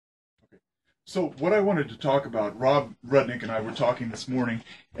So what I wanted to talk about, Rob Rudnick and I were talking this morning,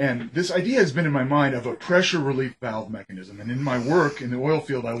 and this idea has been in my mind of a pressure relief valve mechanism. And in my work in the oil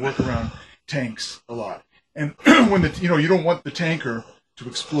field, I work around tanks a lot. And when you don't want the tanker to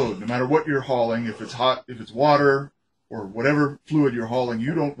explode, no matter what you're hauling, if it's hot, if it's water, or whatever fluid you're hauling,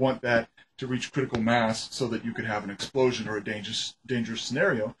 you don't want that to reach critical mass so that you could have an explosion or a dangerous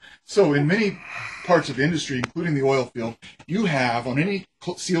scenario. So in many parts of industry, including the oil field, you have on any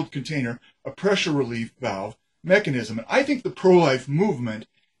sealed container a pressure relief valve mechanism. And I think the pro-life movement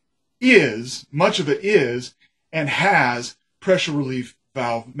much of it is and has pressure relief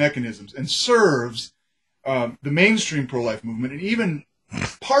valve mechanisms and serves the mainstream pro-life movement and even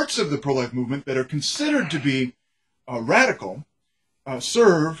parts of the pro-life movement that are considered to be radical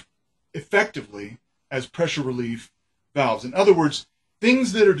serve effectively as pressure relief valves. In other words,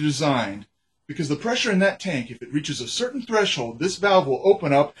 things that are designed, because the pressure in that tank, if it reaches a certain threshold, this valve will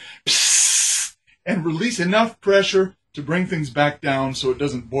open up and release enough pressure to bring things back down so it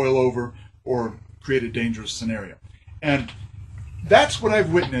doesn't boil over or create a dangerous scenario. And that's what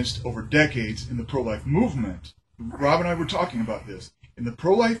I've witnessed over decades in the pro-life movement. Rob and I were talking about this. In the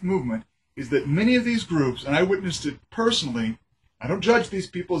pro-life movement is that many of these groups, and I witnessed it personally, I don't judge these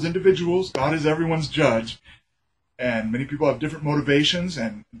people as individuals. God is everyone's judge. And many people have different motivations.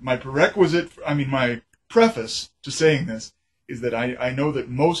 And my preface to saying this is that I know that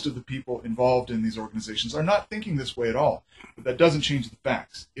most of the people involved in these organizations are not thinking this way at all. But that doesn't change the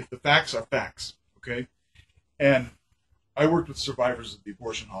facts. If the facts are facts, okay? And I worked with survivors of the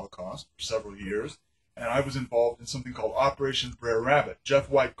abortion Holocaust for several years. And I was involved in something called Operation Brer Rabbit. Jeff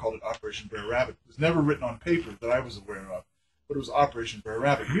White called it Operation Brer Rabbit. It was never written on paper that I was aware of. But it was Operation Brer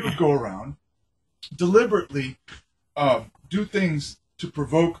Rabbit. We would go around, deliberately do things to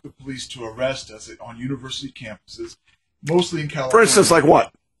provoke the police to arrest us on university campuses, mostly in California. For instance, like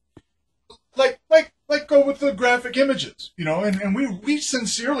what? Like go with the graphic images, and we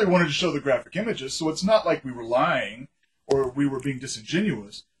sincerely wanted to show the graphic images, so it's not like we were lying or we were being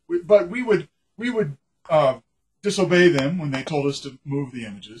disingenuous, but we would disobey them when they told us to move the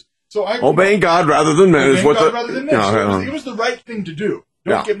images. So obeying God rather than men is what it was the right thing to do.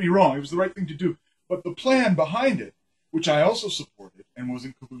 Don't get me wrong; it was the right thing to do. But the plan behind it, which I also supported and was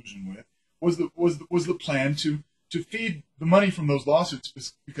in collusion with, was the plan to feed the money from those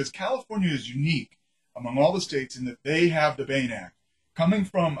lawsuits, because California is unique among all the states in that they have the Bain Act coming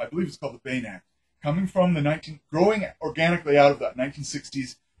from, I believe it's called the Bain Act, coming from growing organically out of that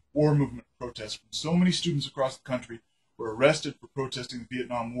 1960s war movement protests. So many students across the country were arrested for protesting the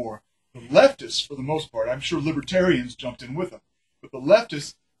Vietnam War. The leftists, for the most part, I'm sure libertarians jumped in with them, but the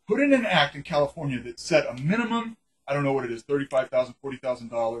leftists put in an act in California that set a minimum, I don't know what it is, $35,000,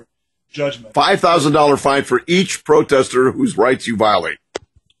 $40,000 judgment. $5,000 fine for each protester whose rights you violate.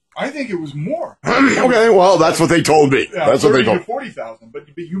 I think it was more. Okay, well, that's what they told me. Yeah, that's what they told me. 40,000, but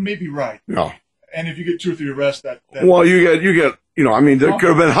you may be right. No. And if you get 2 or 3 arrests, that well, you get, there could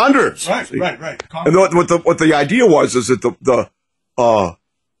have been hundreds. Right. And what the idea was is that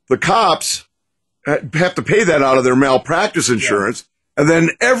the cops have to pay that out of their malpractice insurance, and then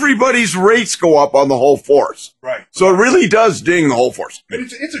everybody's rates go up on the whole force. Right. So it really does ding the whole force. But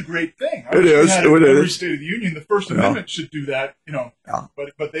it's a great thing. It is. Every State of the Union, the First Amendment should do that,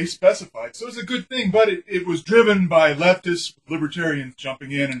 but they specified. So it's a good thing, but it was driven by leftists, libertarians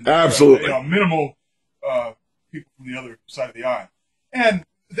jumping in and absolutely minimal people from the other side of the aisle. And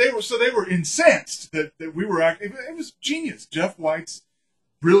they were incensed that we were acting. It was genius. Jeff White's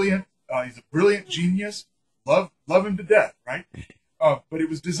brilliant. He's a brilliant genius. Love him to death, right? But it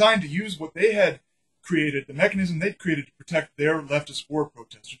was designed to use what they had created, the mechanism they'd created to protect their leftist war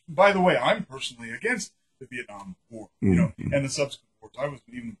protesters. By the way, I'm personally against the Vietnam War, and the subsequent wars. I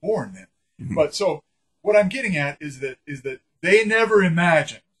wasn't even born then. Mm-hmm. But so what I'm getting at is that they never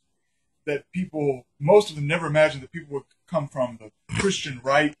imagined that most of them never imagined that people would come from the Christian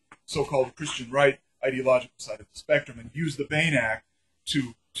right, so-called Christian right ideological side of the spectrum, and use the Bain Act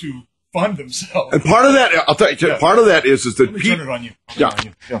to fund themselves. And part of that, I'll tell you, part of that is that Let me turn it on you. Yeah.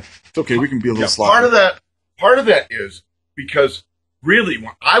 It's okay. We can be a little sloppy. Part of that is because really,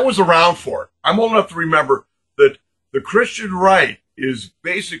 when I was around for it, I'm old enough to remember that the Christian right is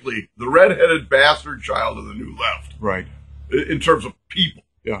basically the redheaded bastard child of the New Left. Right. In terms of people.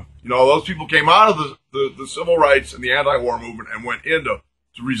 Yeah. Those people came out of the civil rights and the anti-war movement and went into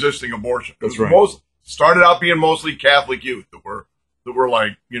resisting abortion. That's right. Started out being mostly Catholic youth that were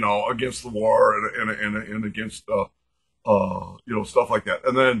like, against the war and against, stuff like that.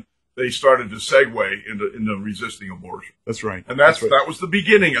 And then they started to segue into resisting abortion. That's right. And that was the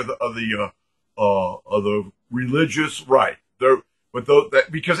beginning of the religious right. But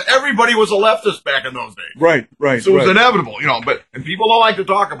because everybody was a leftist back in those days. Right. So it was inevitable, and people don't like to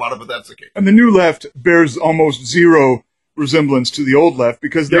talk about it, but that's the case. And the new left bears almost zero resemblance to the old left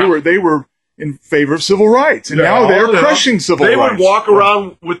because they were in favor of civil rights, and now they're crushing civil rights. They would walk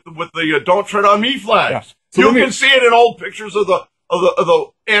around with the "Don't Tread on Me" flags. Yeah. So you can see it in old pictures of the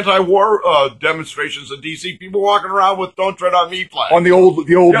anti-war demonstrations in D.C. People walking around with "Don't Tread on Me" flags on the old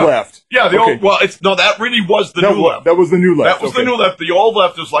left. Yeah, old. Well, that really was the new left. That was the new left. That was the new left. The old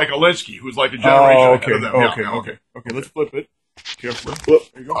left is like Alinsky, who's like a generation ahead of them. Okay. Let's flip it. Careful. Flip.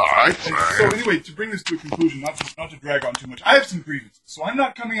 There you go. All right. So anyway, to bring this to a conclusion, not to drag on too much, I have some grievances. So I'm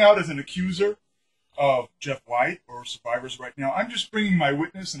not coming out as an accuser of Jeff White or survivors right now. I'm just bringing my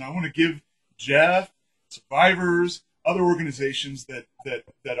witness, and I want to give Jeff, survivors, other organizations that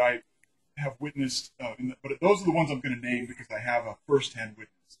I have witnessed, but those are the ones I'm going to name because I have a first-hand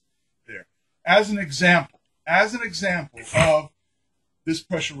witness there. As an example of this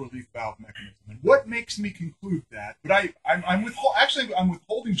pressure relief valve mechanism. And what makes me conclude that? But I'm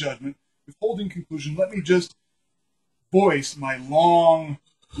withholding judgment, withholding conclusion. Let me just voice my long-held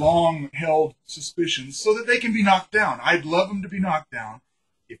suspicions so that they can be knocked down. I'd love them to be knocked down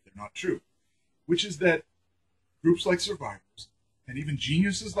if they're not true, which is that groups like Survivors and even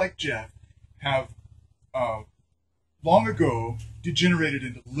geniuses like Jeff have long ago degenerated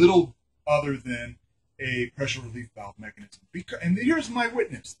into little other than a pressure relief valve mechanism. And here's my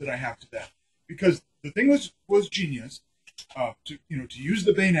witness that I have to that. Because the thing was genius to use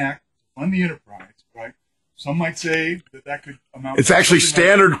the Bain Act to fund the enterprise, right? Some might say that could amount. It's actually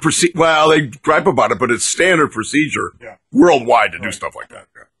standard procedure. Well, they gripe about it, but it's standard procedure worldwide to do stuff like that.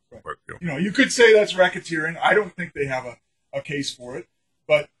 Yeah. Right. But, you could say that's racketeering. I don't think they have a case for it.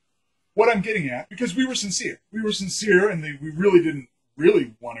 But what I'm getting at, because we were sincere, and we really didn't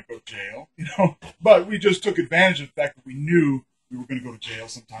want to go to jail, but we just took advantage of the fact that we knew we were going to go to jail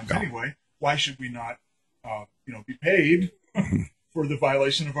sometimes anyway. Why should we not, be paid for the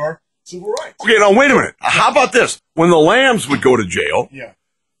violation of our civil rights? Okay, now wait a minute. How about this? When the Lambs would go to jail,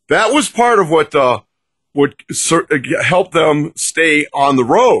 that was part of what would help them stay on the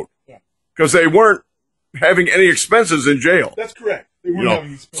road because they weren't having any expenses in jail. That's correct. They weren't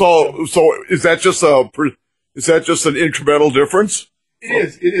having expenses. So is that just an incremental difference?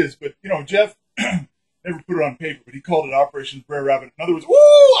 It is. But, Jeff never put it on paper, but he called it Operation Brer Rabbit. In other words, woo,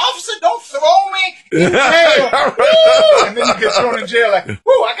 officer, don't throw me in jail. Woo! And then you get thrown in jail like,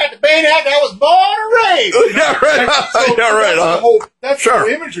 woo, I got the Bain Act, I was born and raised. That's the whole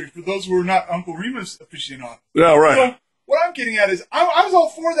imagery for those who are not Uncle Remus aficionados. Yeah, right. So what I'm getting at is I was all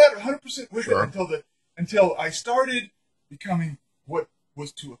for that 100% with it until I started becoming what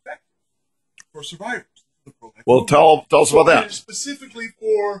was too effective for survivors. Well, tell us about that. Specifically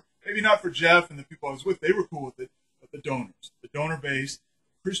for, maybe not for Jeff and the people I was with, they were cool with it, but the donors, the donor base,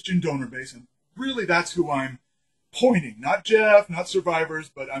 Christian donor base, and really that's who I'm pointing. Not Jeff, not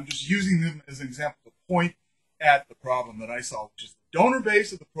survivors, but I'm just using them as an example to point at the problem that I saw, which is the donor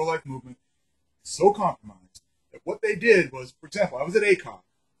base of the pro-life movement is so compromised that what they did was, for example, I was at ACOG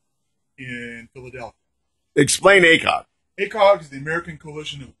in Philadelphia. Explain ACOG. ACOG is the American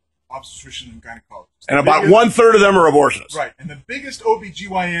Coalition of Obstetricians and Gynecologists. And about 1/3 of them are abortionists. Right. And the biggest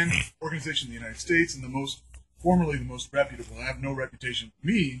OBGYN organization in the United States and formerly the most reputable. I have no reputation for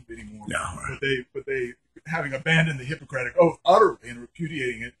me anymore. No, right. But they having abandoned the Hippocratic Oath utterly and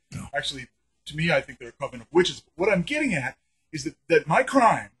repudiating it. No. Actually, to me, I think they're a coven of witches. But what I'm getting at is that my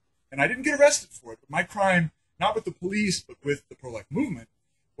crime, and I didn't get arrested for it, but my crime, not with the police, but with the pro-life movement,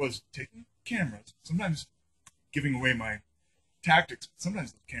 was taking cameras, sometimes giving away my tactics, but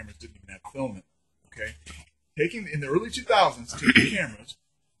sometimes the cameras didn't even have film in them, okay? In the early 2000s, taking cameras,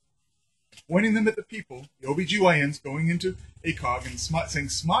 pointing them at the people, the OBGYNs going into ACOG and saying,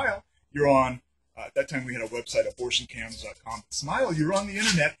 smile, you're on, at that time we had a website, abortioncams.com, smile, you're on the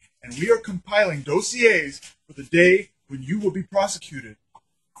internet, and we are compiling dossiers for the day when you will be prosecuted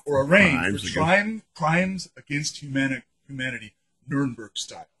or arraigned for crimes against humanity, Nuremberg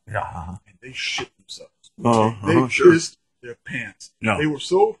style. Yeah. And they shit themselves. They pissed their pants. No. They were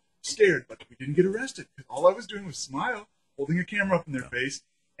so scared, but we didn't get arrested. All I was doing was smile, holding a camera up in their face,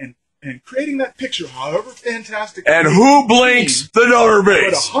 and creating that picture, however fantastic. And who blinks the donor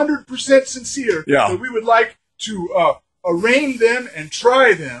base? But 100% sincere that we would like to arraign them and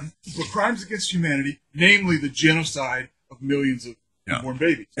try them for crimes against humanity, namely the genocide of millions of newborn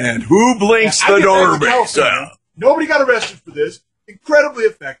babies. And who blinks the donor base? Nobody got arrested for this. Incredibly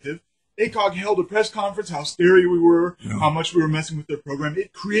effective. ACOG held a press conference, how scary we were, how much we were messing with their program.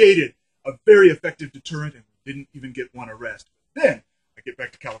 It created a very effective deterrent, and we didn't even get one arrest. Then I get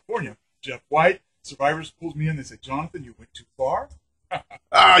back to California. Jeff White, survivors, pulls me in. They say, Jonathan, you went too far.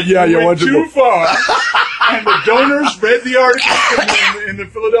 Yeah, you went went too far. And the donors read the article in the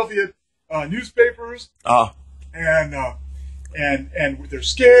Philadelphia newspapers, and they're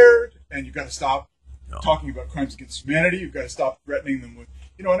scared. And you've got to stop talking about crimes against humanity. You've got to stop threatening them with,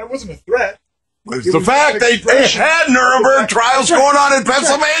 and it wasn't a threat. It's the fact they had Nuremberg trials going on in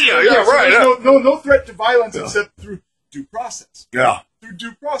Pennsylvania. Yeah, right. There's no threat to violence except through due process. Yeah. Through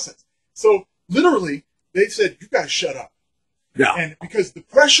due process. So literally, they said, "You got to shut up." Yeah. And because the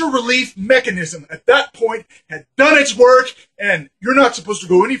pressure relief mechanism at that point had done its work, and you're not supposed to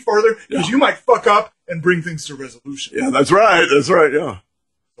go any further because you might fuck up and bring things to resolution. Yeah, that's right. That's right. Yeah.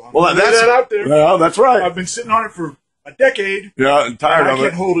 So Well, that's that out there. Yeah, that's right. I've been sitting on it for a decade. Yeah, and tired I of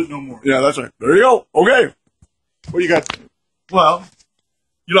can't it. hold it no more. Yeah, that's right. There you go. Okay. What do you got? Well,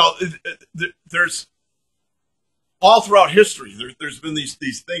 there's all throughout history. There's been these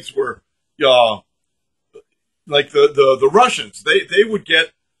things where, like the Russians, they would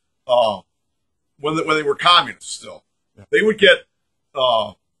get when they were communists still, they would get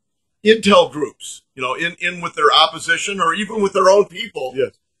intel groups, in with their opposition or even with their own people.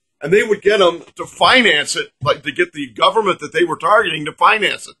 Yes. And they would get them to finance it, like to get the government that they were targeting to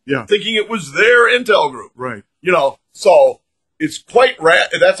finance it, thinking it was their intel group. Right. So it's quite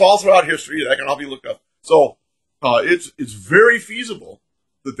that's all throughout history. That can all be looked up. So it's very feasible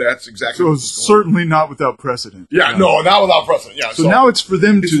that's exactly. So it's certainly not without precedent. Yeah, no, not without precedent. Yeah. So now it's for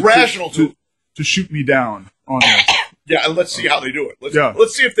them to rational to shoot me down on this. Yeah, and let's see how they do it.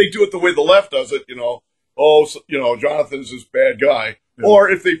 Let's see if they do it the way the left does it. Jonathan's this bad guy. Yeah. Or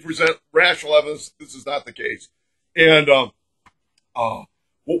if they present rational evidence, this is not the case. And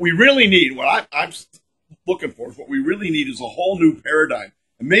what we really need, what I'm looking for, is what we really need is a whole new paradigm.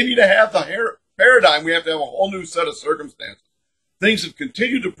 And maybe to have the paradigm, we have to have a whole new set of circumstances. Things have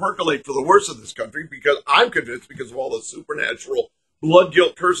continued to percolate for the worse of this country because I'm convinced because of all the supernatural blood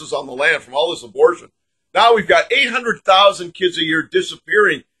guilt curses on the land from all this abortion. Now we've got 800,000 kids a year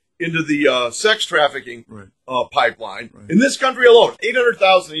disappearing into the sex trafficking pipeline in this country alone,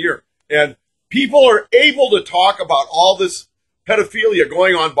 800,000 a year. And people are able to talk about all this pedophilia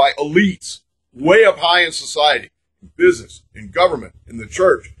going on by elites way up high in society, in business, in government, in the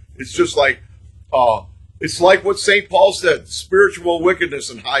church. It's just like, it's like what St. Paul said, spiritual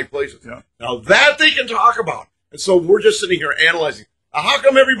wickedness in high places. Yeah. Now that they can talk about. And so we're just sitting here analyzing. Now, how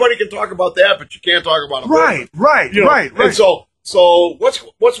come everybody can talk about that, but you can't talk about abortion? Right. And so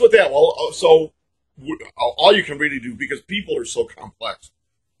what's with that? Well, so all you can really do, because people are so complex,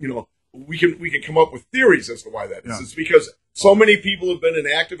 we can come up with theories as to why that is. Yeah. It's because so many people have been in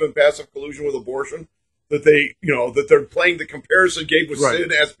active and passive collusion with abortion that that they're playing the comparison game with sin,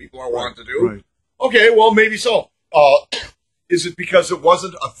 as people are wanting to do. Right. Okay, well, maybe so. Is it because it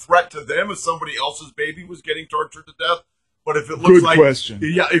wasn't a threat to them if somebody else's baby was getting tortured to death? But if it looks Good question.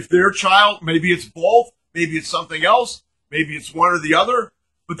 If their child, maybe it's both, maybe it's something else. Maybe it's one or the other,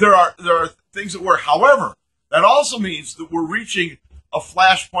 but there are things that work. However, that also means that we're reaching a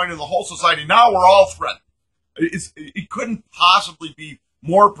flashpoint in the whole society. Now we're all threatened. It couldn't possibly be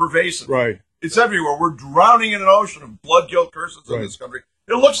more pervasive. Right. It's everywhere. We're drowning in an ocean of blood guilt curses in this country.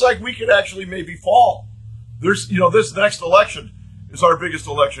 It looks like we could actually maybe fall. This next election is our biggest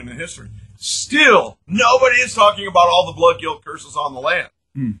election in history. Still, nobody is talking about all the blood guilt curses on the land.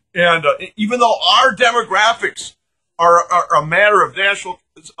 And even though our demographics are a matter of national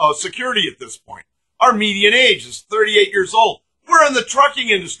security at this point. Our median age is 38 years old. We're in the trucking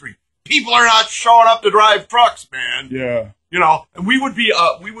industry. People are not showing up to drive trucks, man. Yeah. And we would be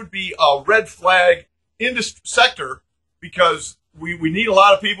a red flag industry sector because we need a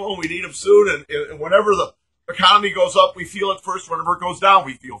lot of people and we need them soon. And whenever the economy goes up, we feel it first. Whenever it goes down,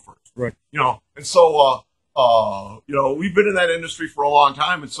 we feel first. Right. And so we've been in that industry for a long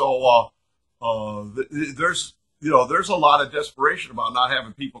time, and so there's a lot of desperation about not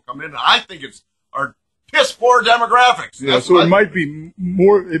having people come in. And I think it's our piss poor demographics. Yeah, so it might be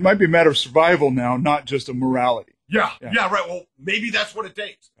a matter of survival now, not just a morality. Yeah, right. Well, maybe that's what it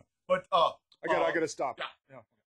takes. But I gotta stop. Yeah.